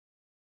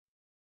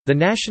The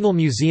National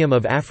Museum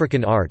of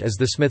African Art is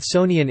the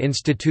Smithsonian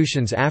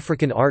Institution's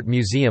African Art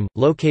Museum,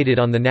 located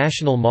on the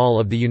National Mall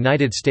of the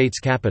United States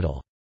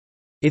Capitol.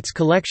 Its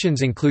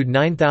collections include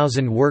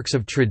 9,000 works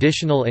of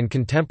traditional and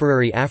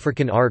contemporary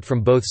African art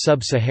from both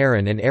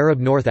sub-Saharan and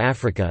Arab North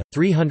Africa,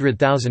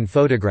 300,000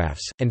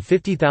 photographs, and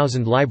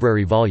 50,000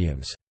 library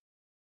volumes.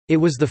 It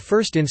was the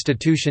first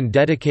institution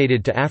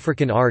dedicated to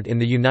African art in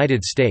the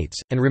United States,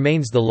 and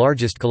remains the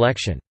largest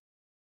collection.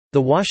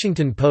 The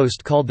Washington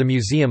Post called the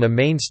museum a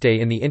mainstay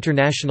in the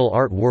international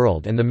art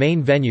world and the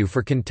main venue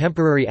for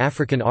contemporary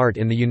African art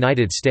in the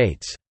United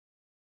States.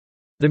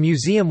 The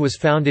museum was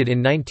founded in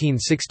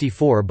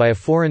 1964 by a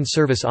Foreign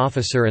Service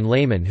officer and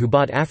layman who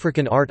bought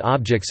African art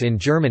objects in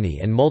Germany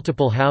and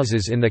multiple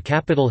houses in the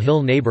Capitol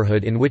Hill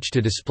neighborhood in which to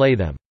display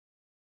them.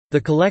 The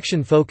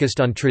collection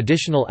focused on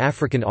traditional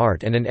African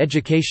art and an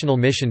educational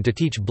mission to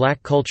teach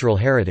black cultural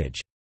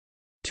heritage.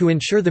 To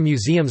ensure the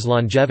museum's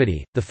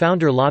longevity, the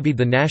founder lobbied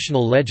the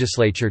national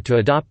legislature to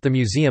adopt the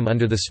museum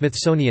under the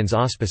Smithsonian's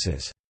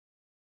auspices.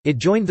 It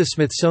joined the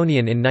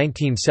Smithsonian in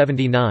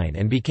 1979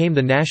 and became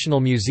the National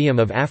Museum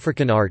of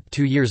African Art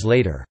 2 years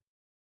later.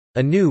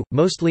 A new,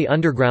 mostly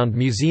underground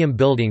museum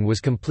building was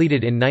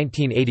completed in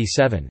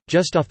 1987,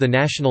 just off the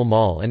National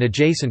Mall and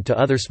adjacent to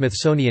other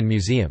Smithsonian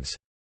museums.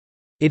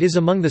 It is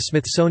among the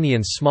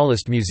Smithsonian's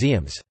smallest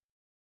museums.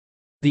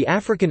 The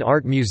African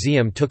Art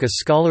Museum took a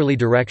scholarly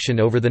direction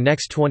over the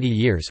next 20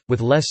 years,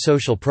 with less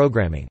social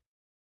programming.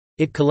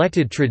 It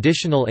collected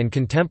traditional and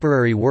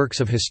contemporary works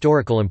of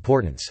historical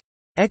importance.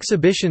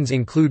 Exhibitions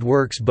include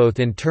works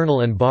both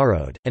internal and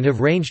borrowed, and have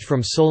ranged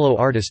from solo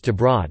artist to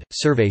broad,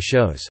 survey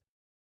shows.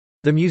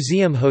 The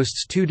museum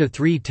hosts 2 to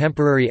 3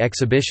 temporary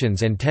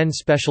exhibitions and 10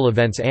 special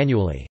events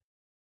annually.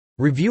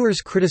 Reviewers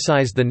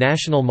criticized the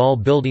National Mall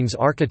building's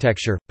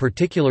architecture,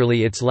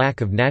 particularly its lack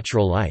of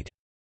natural light.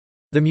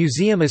 The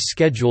museum is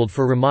scheduled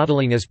for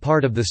remodeling as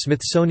part of the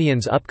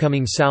Smithsonian's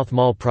upcoming South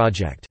Mall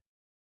project.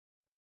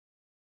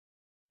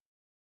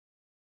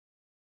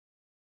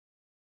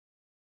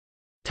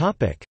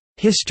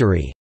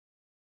 History.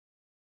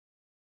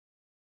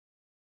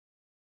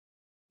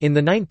 In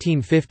the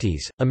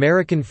 1950s,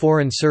 American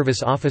Foreign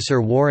Service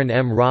officer Warren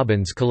M.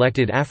 Robins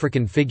collected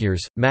African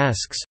figures,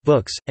 masks,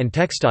 books, and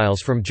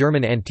textiles from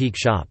German antique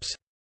shops.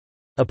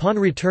 Upon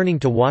returning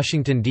to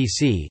Washington,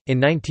 D.C., in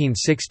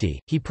 1960,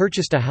 he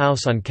purchased a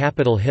house on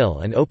Capitol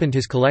Hill and opened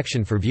his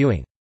collection for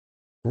viewing.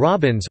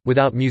 Robins,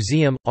 without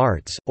museum,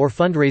 arts, or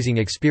fundraising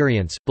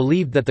experience,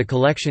 believed that the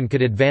collection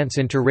could advance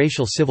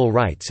interracial civil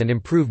rights and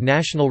improve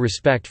national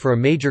respect for a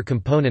major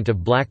component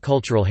of black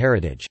cultural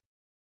heritage.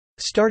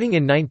 Starting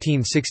in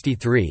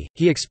 1963,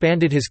 he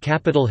expanded his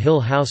Capitol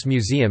Hill House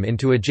Museum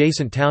into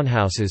adjacent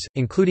townhouses,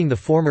 including the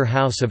former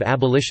house of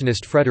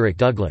abolitionist Frederick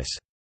Douglass.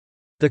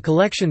 The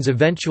collections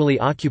eventually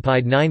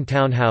occupied 9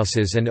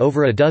 townhouses and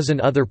over a dozen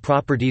other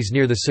properties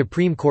near the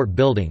Supreme Court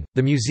building.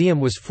 The museum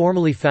was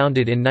formally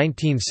founded in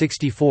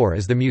 1964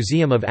 as the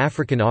Museum of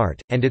African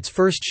Art, and its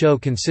first show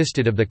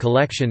consisted of the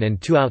collection and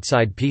 2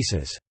 outside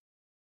pieces.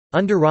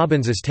 Under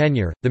Robins's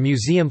tenure, the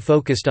museum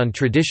focused on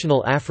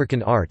traditional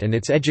African art and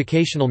its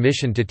educational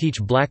mission to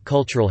teach black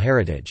cultural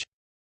heritage.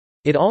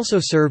 It also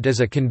served as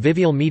a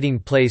convivial meeting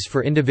place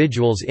for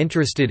individuals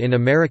interested in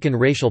American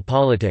racial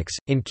politics,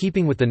 in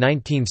keeping with the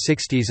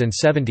 1960s and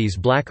 70s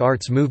Black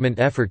Arts Movement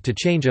effort to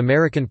change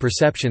American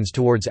perceptions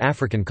towards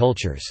African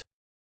cultures.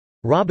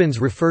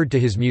 Robins referred to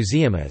his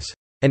museum as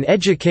an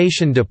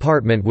education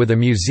department with a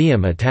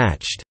museum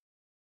attached.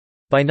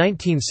 By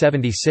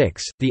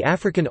 1976, the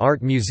African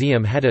Art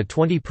Museum had a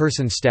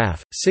 20-person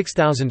staff,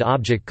 6,000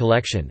 object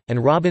collection,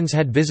 and Robins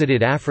had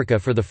visited Africa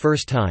for the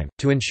first time.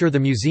 To ensure the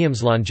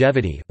museum's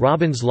longevity,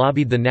 Robins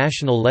lobbied the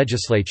national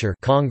legislature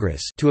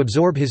 (Congress) to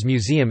absorb his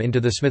museum into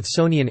the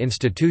Smithsonian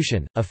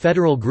Institution, a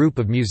federal group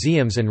of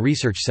museums and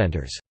research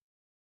centers.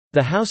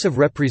 The House of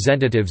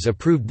Representatives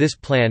approved this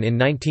plan in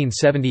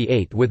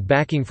 1978 with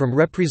backing from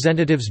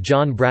Representatives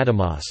John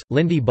Brademas,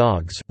 Lindy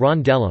Boggs,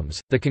 Ron Dellums,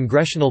 the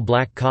Congressional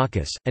Black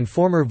Caucus, and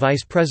former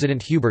Vice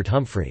President Hubert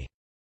Humphrey.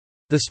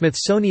 The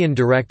Smithsonian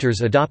directors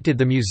adopted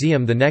the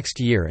museum the next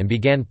year and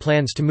began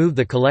plans to move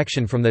the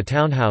collection from the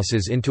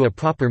townhouses into a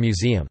proper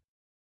museum.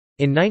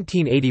 In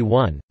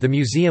 1981, the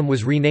museum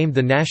was renamed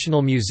the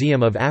National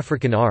Museum of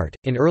African Art.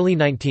 In early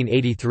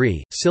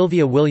 1983,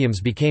 Sylvia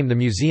Williams became the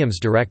museum's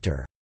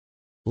director.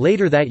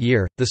 Later that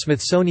year, the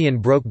Smithsonian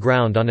broke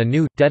ground on a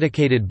new,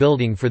 dedicated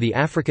building for the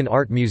African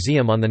Art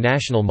Museum on the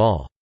National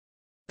Mall.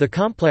 The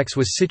complex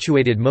was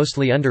situated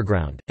mostly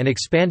underground, and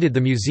expanded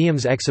the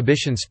museum's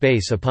exhibition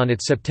space upon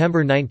its September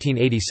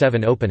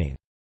 1987 opening.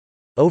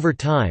 Over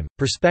time,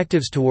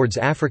 perspectives towards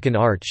African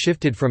art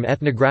shifted from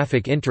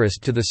ethnographic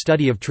interest to the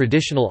study of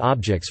traditional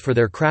objects for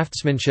their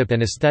craftsmanship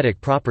and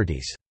aesthetic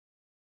properties.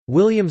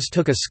 Williams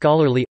took a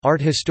scholarly,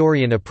 art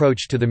historian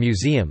approach to the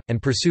museum,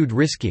 and pursued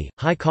risky,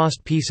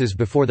 high-cost pieces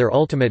before their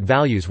ultimate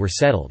values were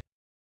settled.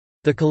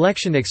 The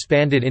collection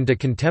expanded into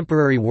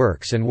contemporary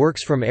works and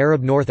works from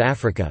Arab North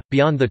Africa,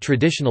 beyond the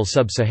traditional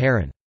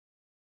sub-Saharan.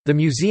 The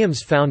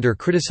museum's founder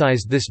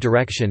criticized this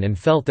direction and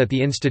felt that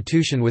the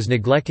institution was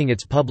neglecting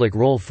its public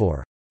role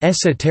for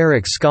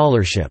esoteric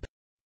scholarship.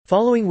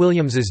 Following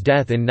Williams's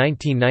death in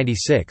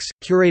 1996,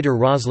 curator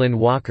Rosalind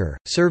Walker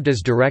served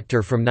as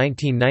director from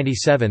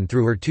 1997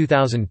 through her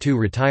 2002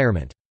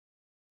 retirement.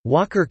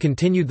 Walker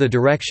continued the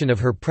direction of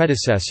her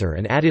predecessor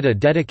and added a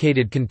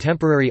dedicated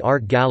contemporary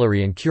art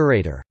gallery and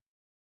curator.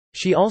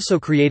 She also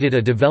created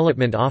a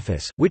development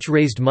office, which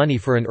raised money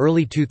for an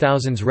early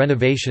 2000s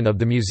renovation of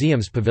the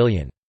museum's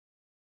pavilion.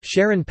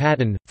 Sharon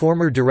Patton,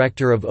 former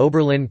director of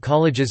Oberlin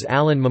College's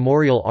Allen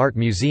Memorial Art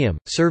Museum,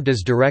 served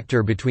as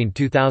director between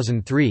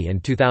 2003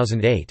 and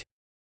 2008.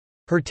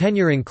 Her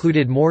tenure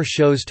included more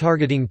shows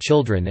targeting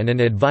children and an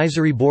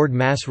advisory board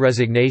mass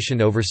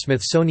resignation over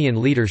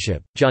Smithsonian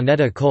leadership.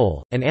 Johnetta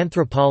Cole, an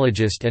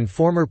anthropologist and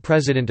former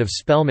president of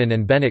Spelman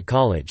and Bennett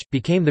College,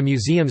 became the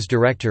museum's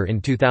director in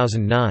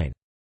 2009.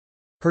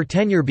 Her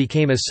tenure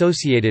became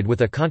associated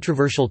with a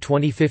controversial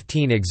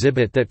 2015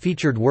 exhibit that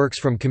featured works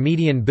from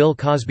comedian Bill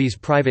Cosby's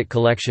private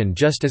collection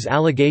just as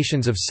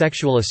allegations of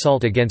sexual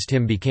assault against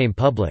him became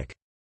public.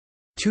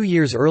 2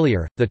 years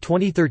earlier, the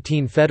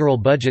 2013 federal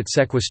budget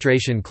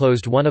sequestration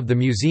closed one of the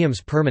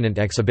museum's permanent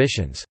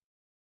exhibitions.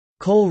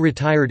 Cole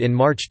retired in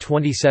March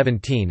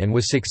 2017 and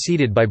was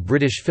succeeded by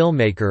British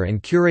filmmaker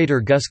and curator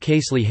Gus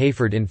Casely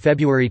Hayford in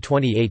February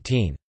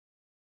 2018.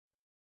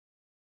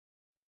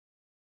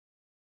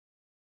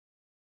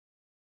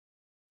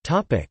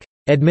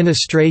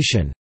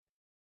 Administration.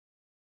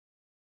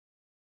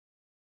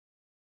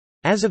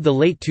 As of the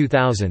late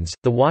 2000s,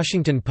 The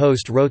Washington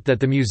Post wrote that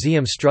the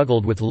museum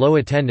struggled with low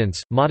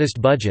attendance, modest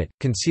budget,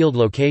 concealed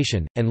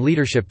location, and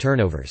leadership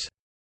turnovers.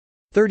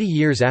 30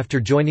 years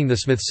after joining the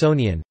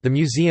Smithsonian, the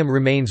museum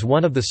remains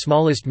one of the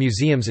smallest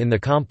museums in the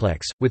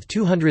complex, with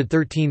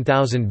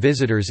 213,000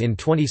 visitors in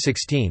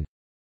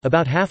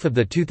 2016—about half of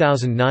the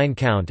 2009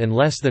 count and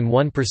less than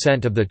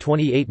 1% of the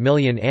 28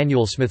 million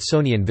annual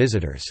Smithsonian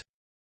visitors.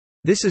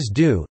 This is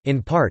due,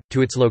 in part,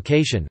 to its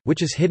location,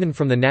 which is hidden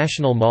from the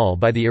National Mall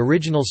by the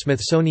original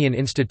Smithsonian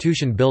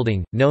Institution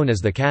building, known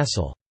as the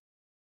Castle.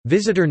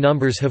 Visitor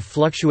numbers have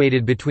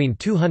fluctuated between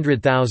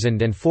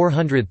 200,000 and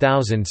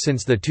 400,000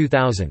 since the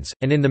 2000s,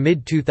 and in the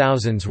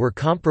mid-2000s were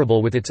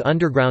comparable with its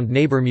underground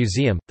neighbor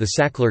museum, the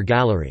Sackler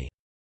Gallery.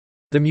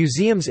 The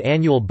museum's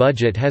annual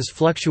budget has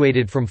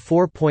fluctuated from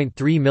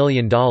 $4.3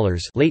 million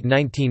late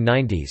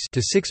 1990s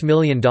to $6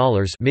 million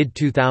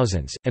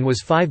mid-2000s, and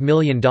was $5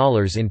 million in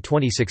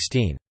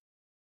 2016.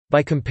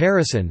 By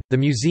comparison, the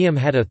museum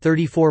had a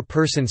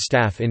 34-person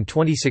staff in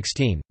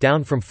 2016,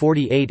 down from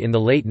 48 in the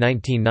late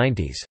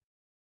 1990s.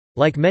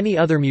 Like many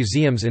other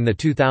museums in the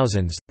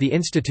 2000s, the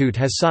institute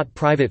has sought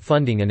private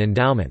funding and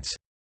endowments.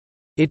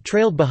 It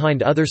trailed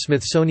behind other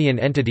Smithsonian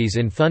entities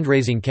in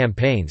fundraising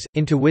campaigns,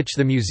 into which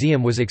the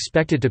museum was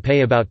expected to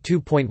pay about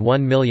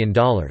 $2.1 million.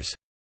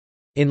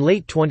 In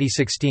late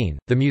 2016,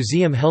 the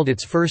museum held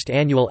its first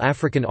annual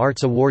African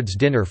Arts Awards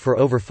dinner for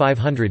over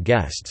 500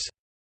 guests.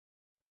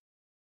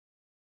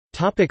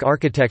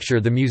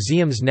 Architecture. The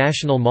museum's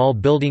National Mall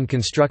building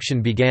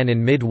construction began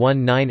in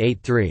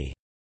mid-1983.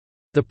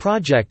 The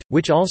project,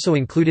 which also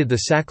included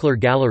the Sackler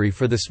Gallery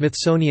for the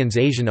Smithsonian's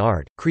Asian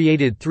Art,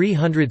 created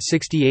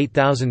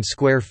 368,000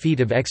 square feet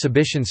of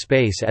exhibition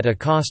space at a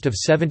cost of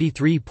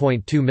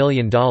 $73.2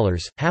 million,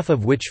 half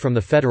of which from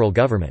the federal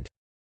government.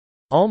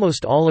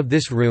 Almost all of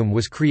this room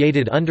was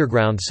created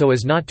underground so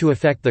as not to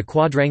affect the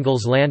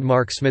quadrangle's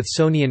landmark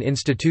Smithsonian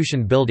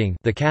Institution building,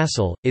 the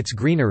Castle, its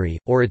greenery,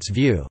 or its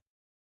view.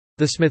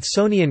 The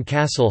Smithsonian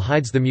Castle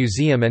hides the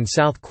museum and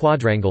South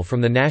Quadrangle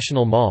from the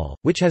National Mall,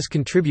 which has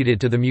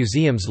contributed to the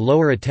museum's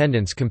lower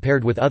attendance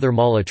compared with other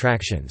mall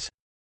attractions.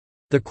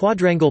 The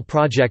Quadrangle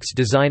project's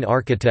design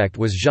architect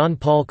was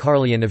Jean-Paul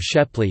Carlian of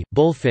Shepley,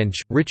 Bulfinch,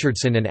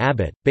 Richardson and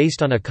Abbott,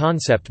 based on a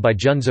concept by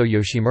Junzo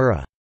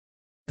Yoshimura.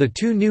 The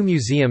two new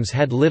museums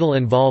had little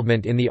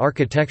involvement in the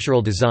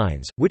architectural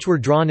designs, which were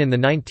drawn in the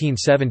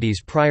 1970s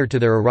prior to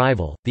their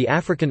arrival. The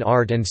African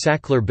Art and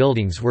Sackler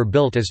buildings were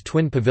built as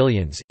twin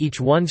pavilions,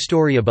 each 1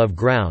 story above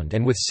ground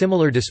and with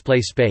similar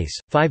display space,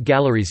 5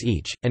 galleries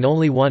each, and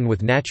only one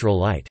with natural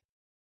light.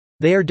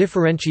 They are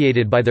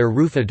differentiated by their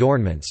roof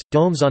adornments,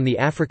 domes on the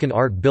African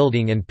Art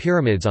building and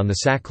pyramids on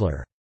the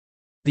Sackler.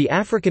 The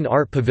African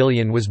Art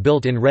Pavilion was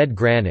built in red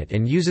granite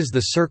and uses the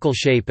circle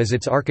shape as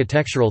its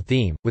architectural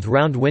theme, with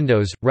round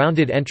windows,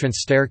 rounded entrance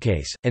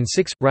staircase, and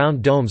 6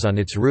 round domes on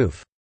its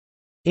roof.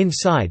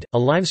 Inside, a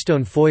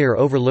limestone foyer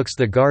overlooks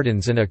the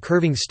gardens and a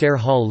curving stair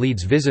hall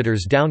leads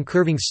visitors down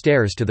curving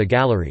stairs to the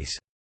galleries.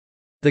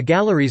 The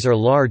galleries are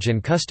large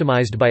and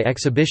customized by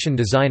exhibition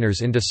designers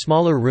into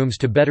smaller rooms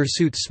to better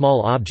suit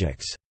small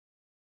objects.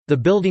 The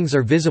buildings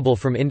are visible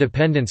from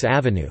Independence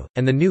Avenue,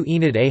 and the new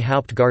Enid A.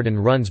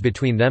 Hauptgarten runs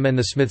between them and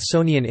the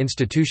Smithsonian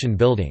Institution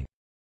building.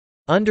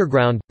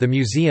 Underground, the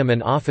museum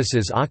and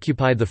offices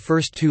occupy the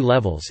first 2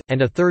 levels,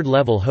 and a 3rd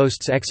level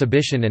hosts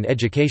exhibition and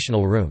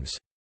educational rooms.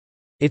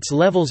 Its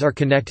levels are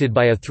connected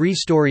by a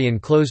 3-story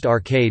enclosed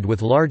arcade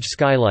with large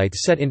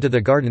skylights set into the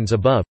gardens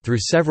above, through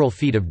several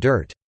feet of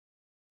dirt.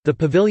 The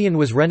pavilion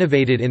was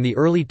renovated in the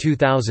early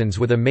 2000s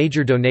with a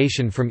major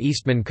donation from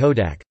Eastman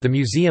Kodak. The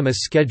museum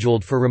is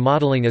scheduled for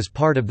remodeling as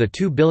part of the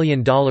 $2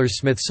 billion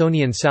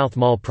Smithsonian South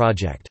Mall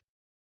project.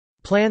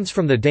 Plans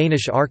from the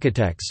Danish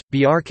architects,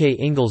 Bjarke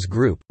Ingels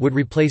Group, would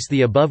replace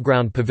the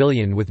above-ground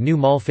pavilion with new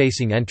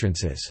mall-facing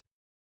entrances.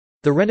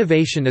 The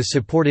renovation is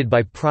supported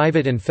by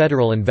private and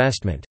federal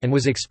investment, and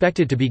was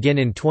expected to begin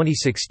in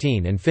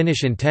 2016 and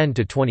finish in 10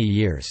 to 20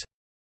 years.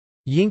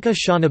 Yinka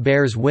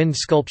Schöneberg's wind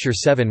sculpture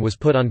 7 was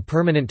put on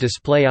permanent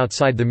display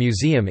outside the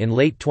museum in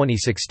late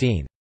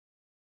 2016.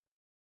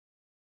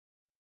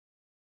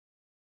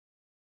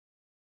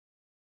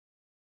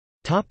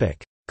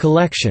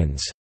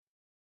 Collections.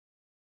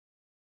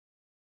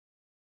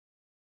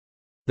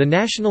 The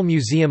National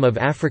Museum of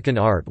African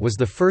Art was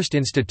the first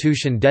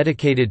institution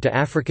dedicated to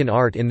African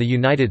art in the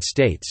United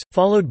States,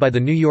 followed by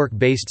the New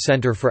York-based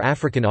Center for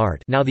African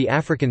Art, now the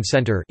African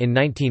Center, in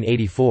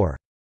 1984.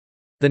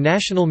 The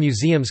National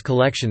Museum's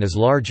collection is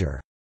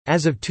larger.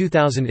 As of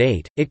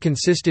 2008, it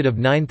consisted of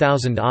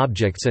 9,000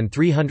 objects and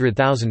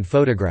 300,000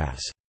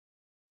 photographs.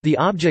 The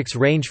objects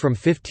range from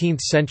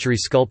 15th-century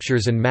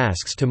sculptures and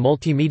masks to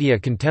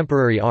multimedia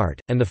contemporary art,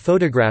 and the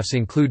photographs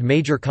include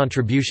major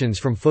contributions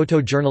from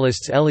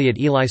photojournalists Elliot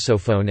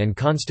Elisophone and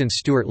Constance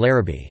Stewart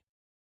Larrabee.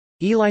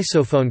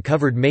 Elisophone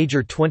covered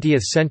major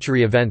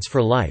 20th-century events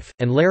for Life,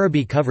 and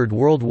Larrabee covered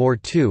World War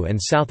II and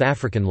South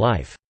African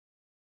life.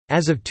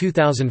 As of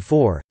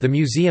 2004, the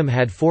museum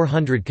had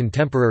 400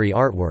 contemporary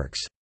artworks.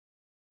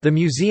 The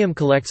museum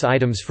collects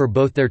items for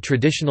both their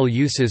traditional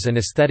uses and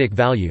aesthetic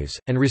values,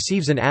 and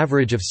receives an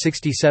average of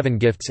 67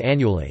 gifts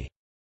annually.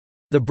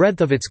 The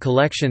breadth of its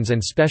collections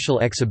and special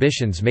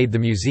exhibitions made the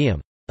museum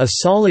a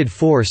solid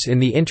force in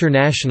the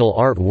international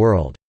art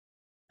world,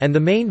 and the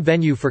main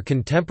venue for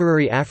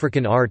contemporary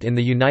African art in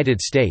the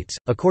United States,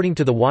 according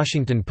to The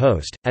Washington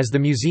Post. As the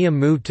museum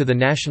moved to the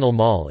National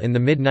Mall in the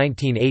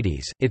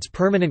mid-1980s, its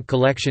permanent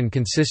collection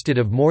consisted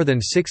of more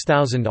than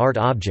 6,000 art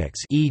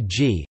objects,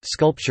 e.g.,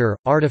 sculpture,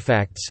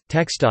 artifacts,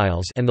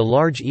 textiles, and the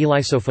large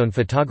Elisophone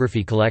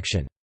photography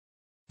collection.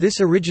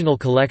 This original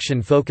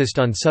collection focused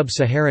on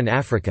sub-Saharan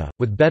Africa,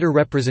 with better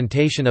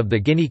representation of the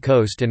Guinea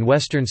coast and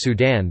western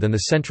Sudan than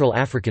the Central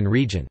African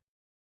region.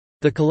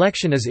 The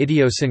collection is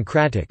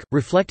idiosyncratic,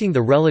 reflecting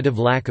the relative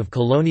lack of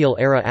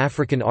colonial-era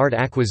African art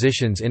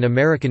acquisitions in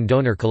American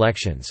donor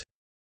collections.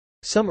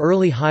 Some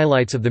early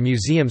highlights of the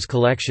museum's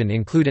collection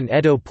include an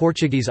Edo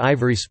Portuguese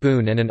ivory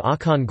spoon and an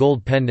Akon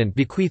gold pendant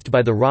bequeathed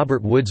by the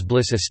Robert Woods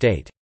Bliss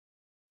estate.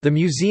 The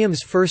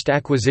museum's first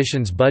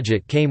acquisitions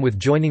budget came with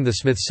joining the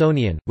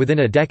Smithsonian.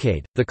 Within a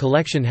decade, the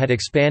collection had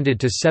expanded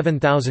to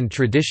 7,000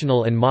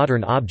 traditional and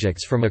modern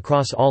objects from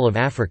across all of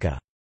Africa.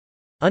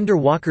 Under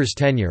Walker's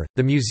tenure,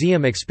 the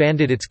museum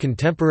expanded its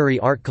contemporary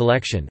art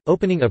collection,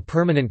 opening a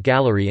permanent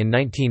gallery in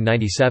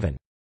 1997.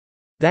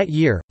 That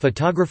year,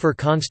 photographer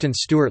Constance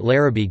Stewart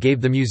Larrabee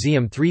gave the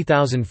museum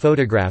 3,000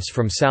 photographs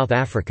from South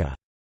Africa.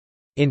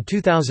 In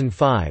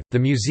 2005, the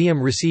museum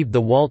received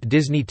the Walt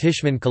Disney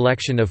Tishman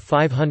collection of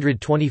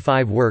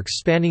 525 works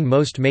spanning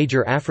most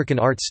major African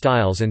art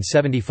styles and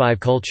 75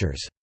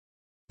 cultures.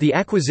 The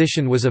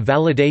acquisition was a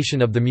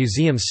validation of the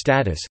museum's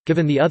status,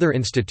 given the other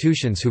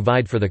institutions who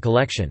vied for the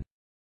collection.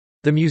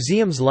 The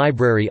museum's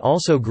library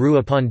also grew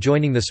upon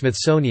joining the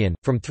Smithsonian,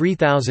 from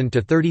 3,000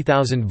 to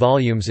 30,000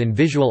 volumes in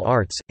visual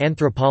arts,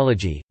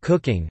 anthropology,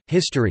 cooking,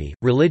 history,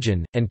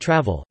 religion, and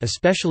travel,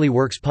 especially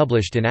works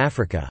published in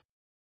Africa.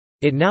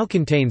 It now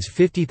contains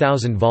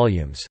 50,000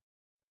 volumes.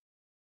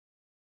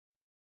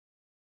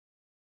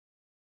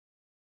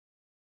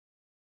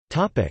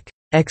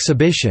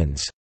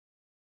 Exhibitions.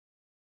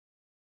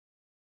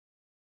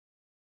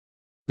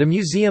 The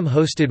museum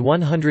hosted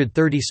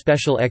 130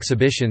 special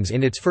exhibitions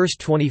in its first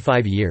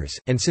 25 years,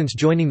 and since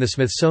joining the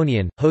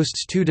Smithsonian,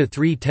 hosts 2 to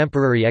 3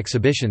 temporary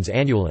exhibitions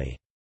annually.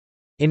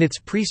 In its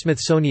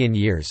pre-Smithsonian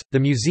years, the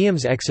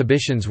museum's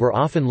exhibitions were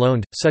often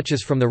loaned, such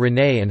as from the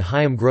René and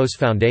Chaim Gross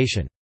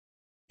Foundation.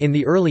 In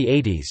the early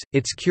 80s,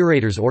 its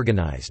curators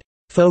organized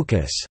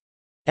 «focus»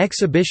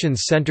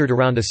 exhibitions centered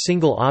around a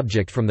single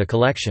object from the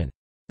collection.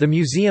 The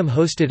museum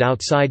hosted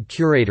outside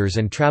curators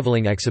and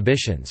traveling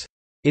exhibitions.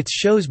 Its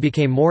shows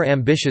became more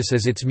ambitious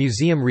as its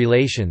museum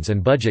relations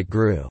and budget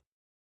grew.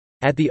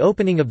 At the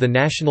opening of the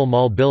National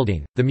Mall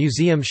building, the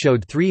museum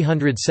showed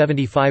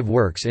 375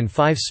 works in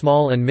 5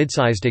 small and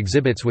mid-sized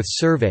exhibits with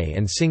survey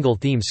and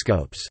single-theme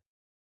scopes.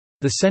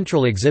 The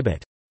central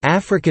exhibit,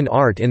 "African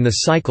Art in the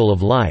Cycle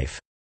of Life,"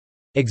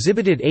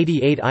 exhibited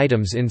 88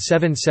 items in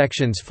 7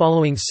 sections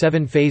following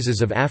 7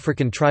 phases of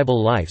African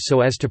tribal life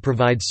so as to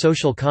provide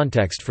social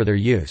context for their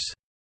use.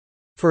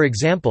 For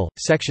example,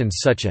 sections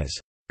such as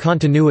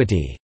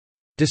 "Continuity"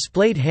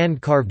 displayed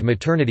hand-carved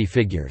maternity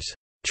figures,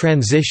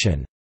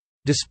 "Transition"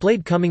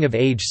 displayed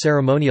coming-of-age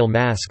ceremonial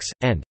masks,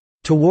 and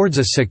 "Towards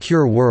a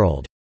Secure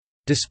World"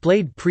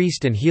 displayed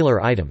priest and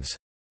healer items.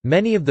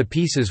 Many of the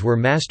pieces were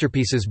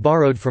masterpieces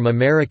borrowed from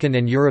American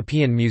and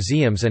European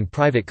museums and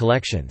private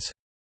collections.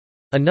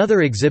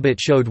 Another exhibit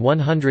showed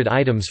 100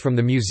 items from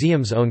the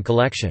museum's own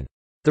collection.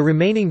 The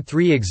remaining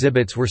 3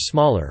 exhibits were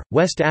smaller,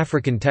 West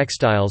African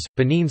textiles,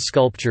 Benin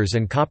sculptures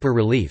and copper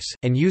reliefs,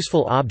 and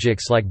useful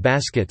objects like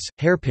baskets,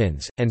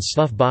 hairpins, and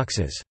snuff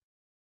boxes.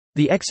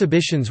 The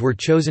exhibitions were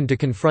chosen to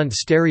confront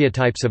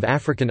stereotypes of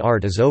African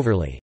art as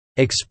overly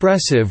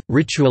expressive,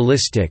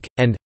 ritualistic,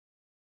 and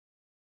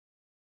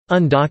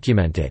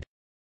undocumented,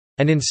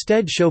 and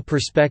instead show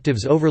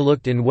perspectives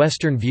overlooked in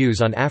Western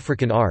views on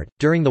African art.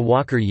 During the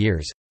Walker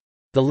years,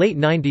 the late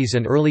 90s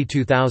and early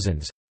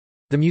 2000s,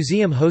 the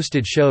museum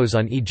hosted shows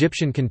on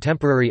Egyptian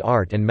contemporary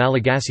art and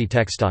Malagasy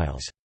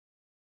textiles.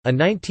 A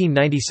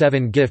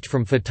 1997 gift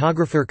from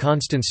photographer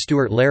Constance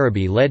Stewart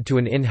Larrabee led to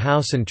an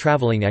in-house and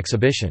traveling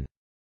exhibition.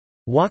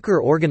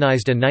 Walker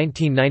organized a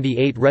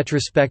 1998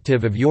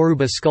 retrospective of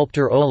Yoruba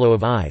sculptor Olo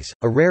of Eyes,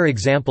 a rare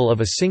example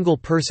of a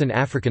single-person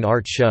African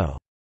art show.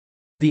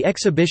 The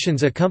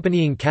exhibition's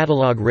accompanying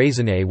catalogue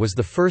Raisonné was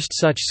the first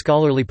such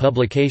scholarly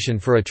publication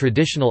for a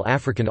traditional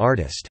African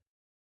artist.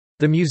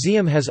 The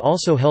museum has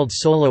also held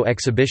solo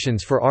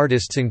exhibitions for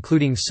artists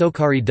including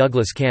Sokari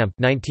Douglas Camp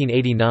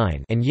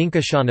 (1989) and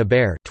Yinka Shah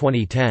Naber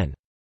 (2010).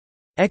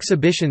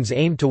 Exhibitions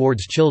aimed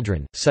towards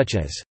children, such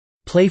as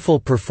 "Playful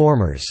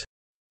Performers,"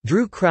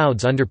 drew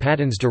crowds under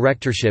Patton's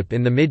directorship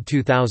in the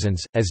mid-2000s,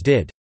 as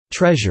did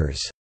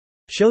 "Treasures,"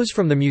 shows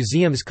from the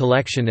museum's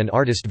collection and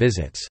artist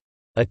visits.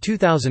 A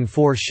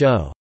 2004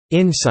 show,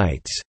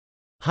 "Insights,"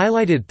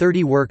 highlighted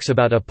 30 works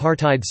about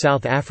apartheid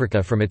South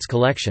Africa from its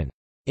collection.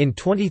 In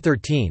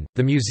 2013,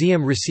 the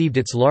museum received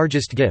its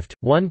largest gift,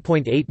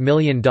 $1.8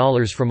 million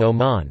from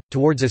Oman,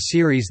 towards a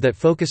series that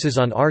focuses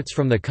on arts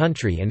from the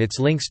country and its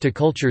links to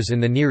cultures in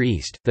the Near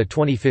East. The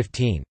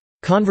 2015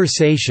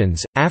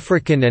 Conversations,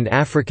 African and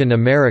African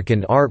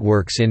American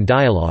Artworks in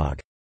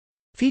Dialogue,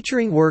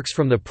 featuring works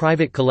from the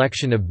private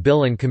collection of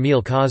Bill and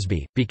Camille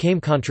Cosby,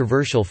 became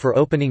controversial for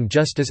opening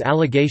just as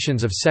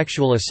allegations of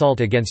sexual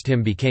assault against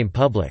him became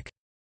public.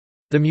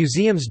 The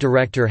museum's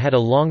director had a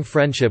long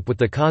friendship with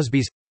the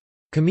Cosbys.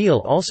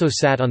 Camille also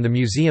sat on the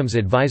museum's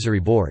advisory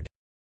board.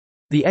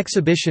 The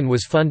exhibition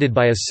was funded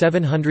by a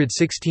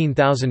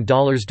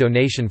 $716,000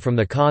 donation from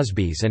the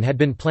Cosbys and had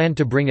been planned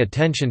to bring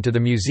attention to the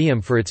museum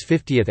for its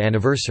 50th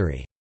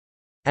anniversary.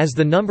 As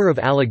the number of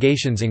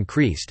allegations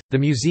increased, the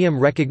museum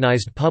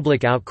recognized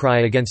public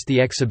outcry against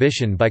the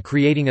exhibition by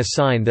creating a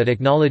sign that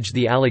acknowledged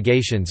the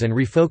allegations and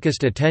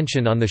refocused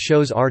attention on the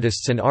show's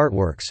artists and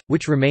artworks,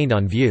 which remained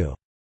on view.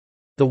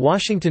 The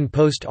Washington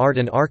Post art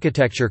and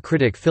architecture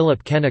critic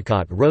Philip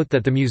Kennicott wrote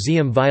that the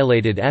museum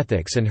violated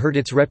ethics and hurt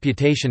its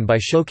reputation by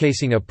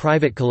showcasing a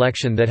private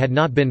collection that had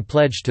not been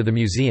pledged to the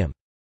museum.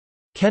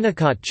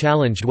 Kennicott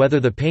challenged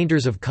whether the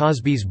painters of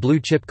Cosby's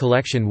blue-chip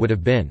collection would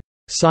have been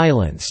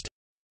silenced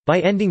by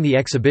ending the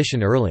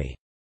exhibition early.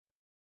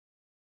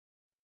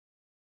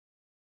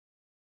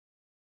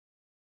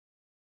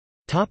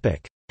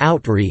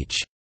 Outreach.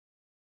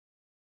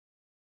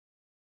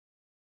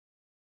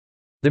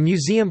 The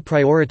museum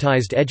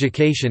prioritized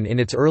education in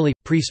its early,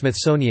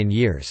 pre-Smithsonian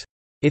years.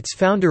 Its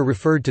founder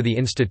referred to the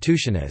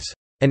institution as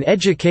an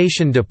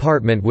education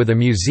department with a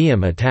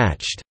museum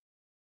attached.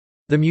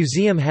 The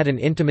museum had an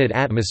intimate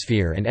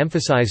atmosphere and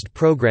emphasized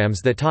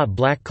programs that taught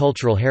black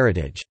cultural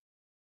heritage.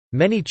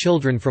 Many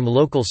children from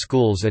local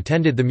schools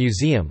attended the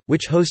museum,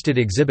 which hosted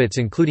exhibits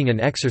including an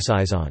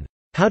exercise on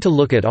how to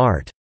look at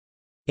art,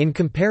 in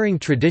comparing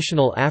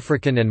traditional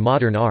African and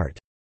modern art.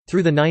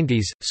 Through the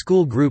 90s,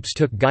 school groups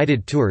took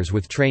guided tours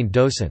with trained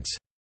docents.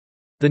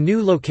 The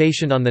new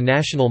location on the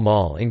National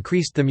Mall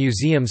increased the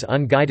museum's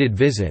unguided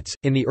visits.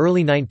 In the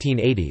early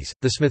 1980s,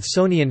 the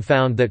Smithsonian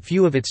found that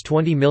few of its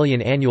 20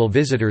 million annual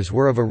visitors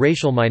were of a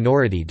racial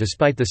minority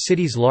despite the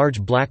city's large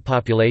black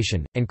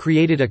population, and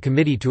created a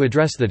committee to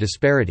address the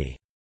disparity.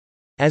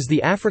 As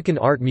the African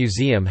Art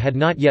Museum had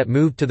not yet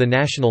moved to the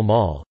National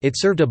Mall, it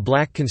served a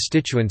black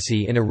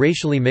constituency in a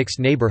racially mixed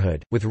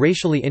neighborhood, with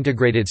racially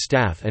integrated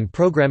staff and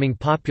programming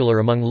popular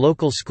among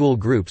local school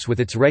groups with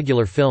its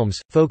regular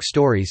films, folk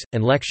stories,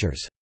 and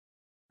lectures.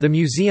 The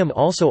museum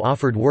also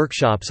offered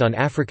workshops on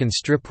African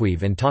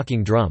stripweave and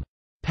talking drum.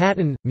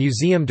 Patton,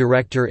 museum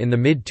director in the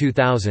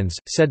mid-2000s,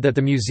 said that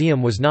the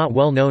museum was not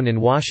well known in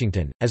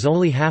Washington, as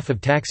only half of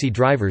taxi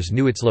drivers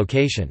knew its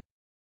location.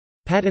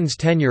 Patton's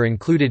tenure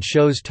included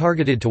shows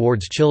targeted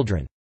towards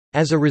children.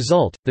 As a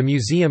result, the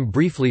museum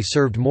briefly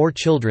served more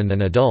children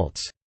than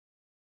adults.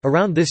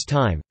 Around this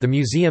time, the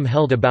museum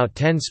held about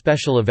 10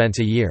 special events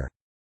a year.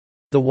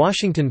 The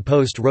Washington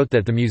Post wrote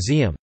that the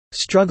museum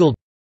struggled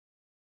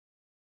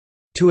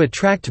to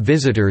attract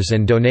visitors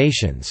and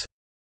donations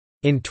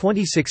in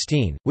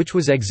 2016, which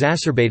was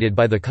exacerbated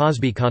by the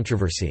Cosby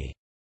controversy.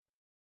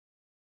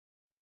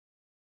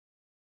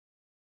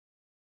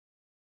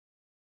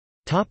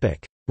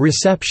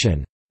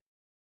 Reception.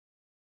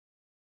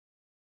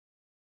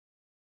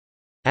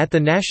 At the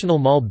National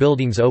Mall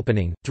building's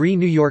opening, 3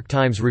 New York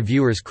Times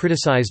reviewers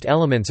criticized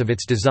elements of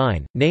its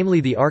design, namely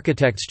the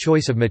architect's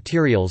choice of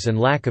materials and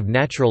lack of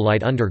natural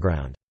light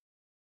underground.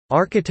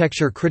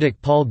 Architecture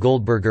critic Paul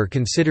Goldberger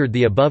considered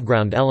the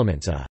aboveground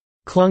elements a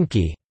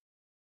clunky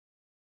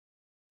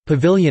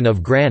pavilion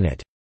of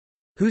granite,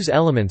 whose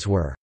elements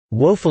were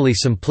woefully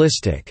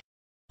simplistic.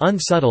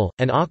 unsubtle,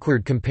 and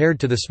awkward compared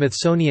to the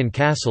Smithsonian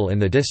Castle in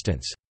the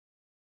distance.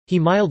 He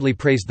mildly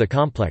praised the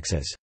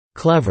complex's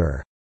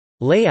clever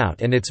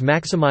layout and its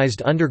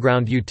maximized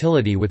underground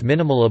utility with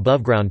minimal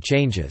above-ground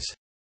changes.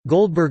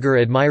 Goldberger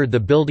admired the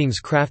building's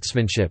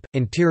craftsmanship,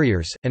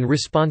 interiors, and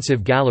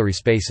responsive gallery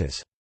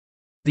spaces.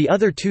 The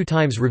other two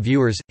Times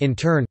reviewers, in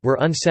turn, were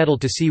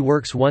unsettled to see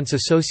works once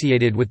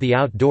associated with the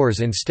outdoors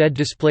instead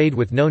displayed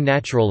with no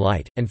natural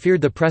light, and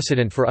feared the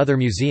precedent for other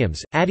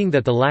museums, adding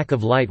that the lack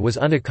of light was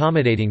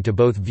unaccommodating to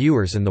both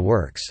viewers and the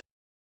works.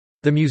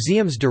 The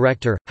museum's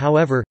director,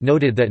 however,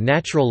 noted that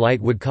natural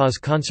light would cause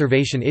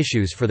conservation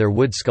issues for their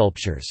wood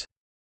sculptures.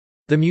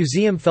 The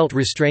museum felt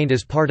restrained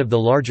as part of the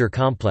larger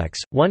complex,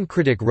 one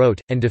critic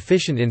wrote, and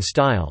deficient in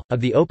style.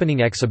 Of the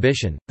opening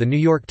exhibition, the New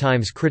York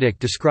Times critic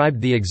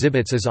described the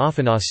exhibits as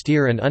often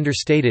austere and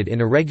understated in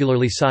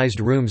irregularly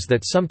sized rooms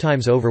that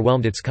sometimes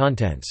overwhelmed its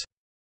contents.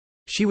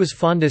 She was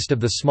fondest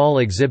of the small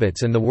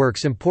exhibits and the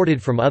works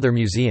imported from other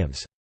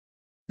museums.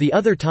 The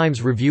other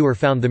Times reviewer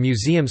found the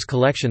museum's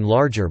collection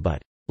larger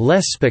but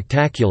less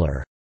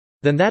spectacular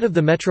than that of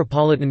the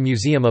Metropolitan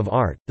Museum of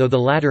Art, though the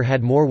latter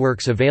had more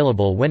works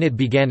available when it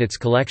began its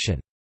collection.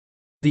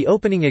 The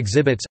opening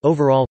exhibits,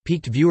 overall,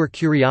 piqued viewer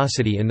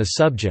curiosity in the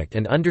subject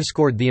and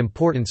underscored the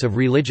importance of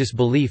religious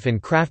belief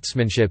and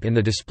craftsmanship in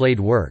the displayed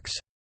works.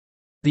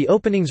 The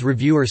opening's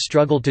reviewer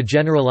struggled to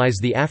generalize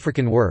the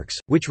African works,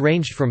 which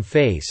ranged from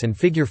face and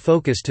figure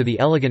focus to the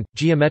elegant,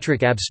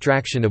 geometric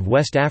abstraction of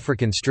West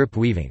African strip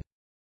weaving.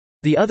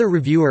 The other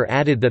reviewer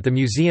added that the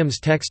museum's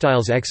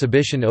textiles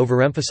exhibition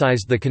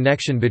overemphasized the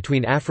connection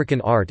between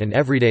African art and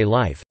everyday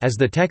life, as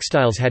the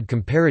textiles had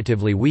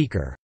comparatively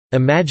weaker,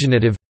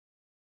 imaginative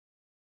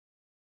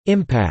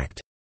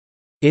impact.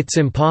 "It's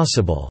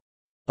impossible,"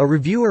 a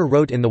reviewer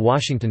wrote in The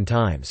Washington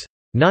Times,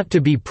 "not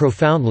to be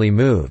profoundly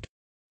moved"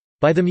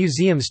 by the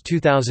museum's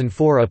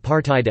 2004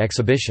 apartheid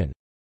exhibition.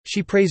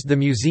 She praised the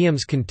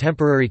museum's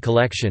contemporary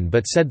collection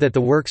but said that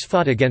the works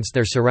fought against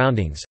their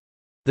surroundings.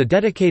 The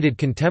dedicated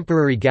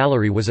contemporary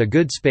gallery was a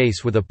good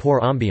space with a poor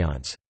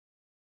ambiance.